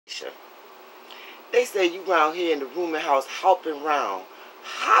They say you around here in the rooming house hopping around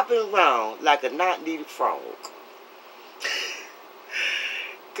like a not needed frog.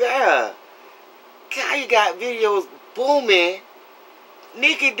 Girl, Khia got videos booming.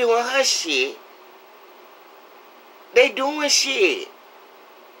 Nicki doing her shit. They doing shit.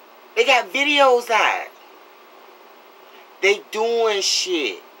 They got videos out. They doing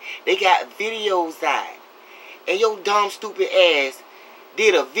shit. They got videos out. And your dumb stupid ass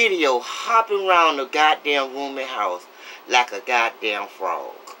did a video hopping around the goddamn rooming house like a goddamn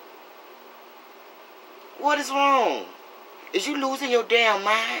frog. What is wrong? Is you losing your damn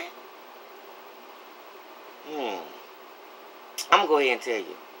mind? I'm going to go ahead and tell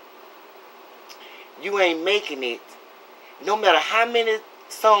you. You ain't making it. No matter how many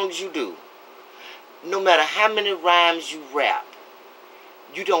songs you do, no matter how many rhymes you rap,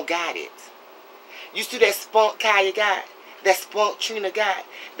 you don't got it. You see that spunk Khia got, that spunk Trina got,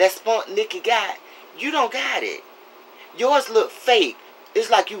 that spunk Nicki got, you don't got it. Yours look fake.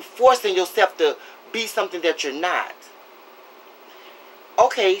 It's like you forcing yourself to be something that you're not.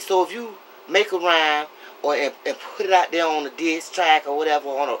 Okay, so if you make a rhyme or and put it out there on a diss track or whatever,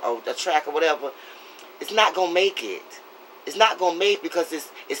 on a track or whatever, it's not going to make it. It's not going to make it because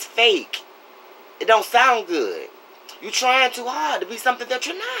it's fake. It don't sound good. You're trying too hard to be something that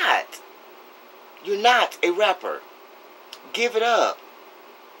you're not. You're not a rapper. Give it up.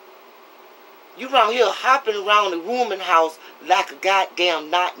 You around here hopping around the rooming house like a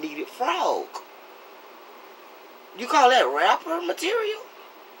goddamn not needed frog. You call that rapper material?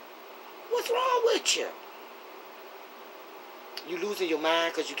 What's wrong with you? You losing your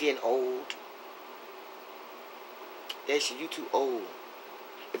mind because you're getting old. Geisha, you too old.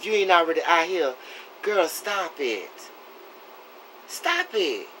 If you ain't already out here, girl, stop it. Stop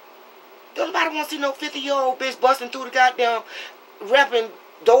it. Don't nobody want to see no 50-year-old bitch busting through the goddamn rapping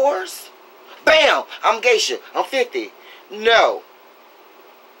doors. Bam! I'm Geisha. I'm 50. No.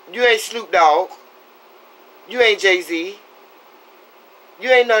 You ain't Snoop Dogg. You ain't Jay-Z. You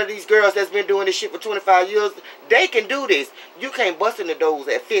ain't none of these girls that's been doing this shit for 25 years. They can do this. You can't bust in the doors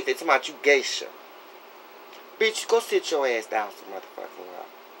at 50 to about you Geisha. Bitch, go sit your ass down some motherfucking while.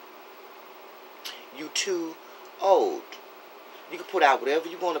 You too old. You can put out whatever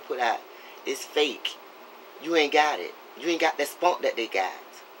you want to put out. It's fake. You ain't got it. You ain't got that spunk that they got.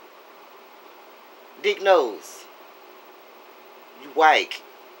 Dick nose. You white.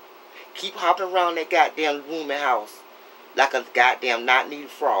 Keep hopping around that goddamn rooming house like a goddamn not needed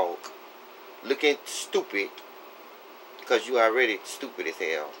frog. Looking stupid. Because you already stupid as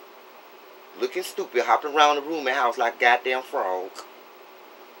hell. Looking stupid, hopping around the rooming house like a goddamn frog.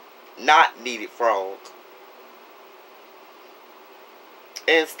 Not needed frog.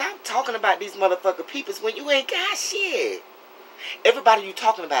 And stop talking about these motherfucking peoples when you ain't got shit. Everybody you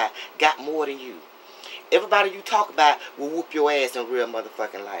talking about got more than you. Everybody you talk about will whoop your ass in real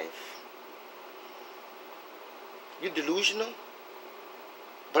motherfucking life. You delusional?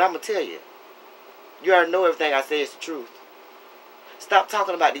 But I'm going to tell you. You already know everything I say is the truth. Stop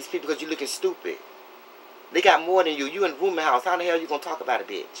talking about these people because you're looking stupid. They got more than you. You in the rooming house. How the hell you going to talk about a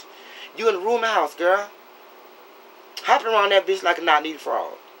bitch? You in the rooming house, girl. Hopping around that bitch like a not needed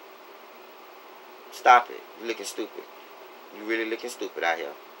frog. Stop it. You looking stupid. You really looking stupid out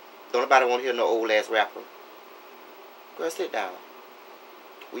here. Don't nobody want to hear no old ass rapper. Girl, sit down.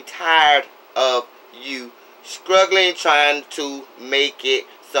 We tired of you struggling trying to make it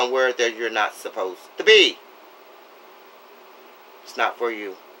somewhere that you're not supposed to be. It's not for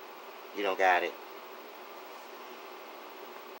you. You don't got it.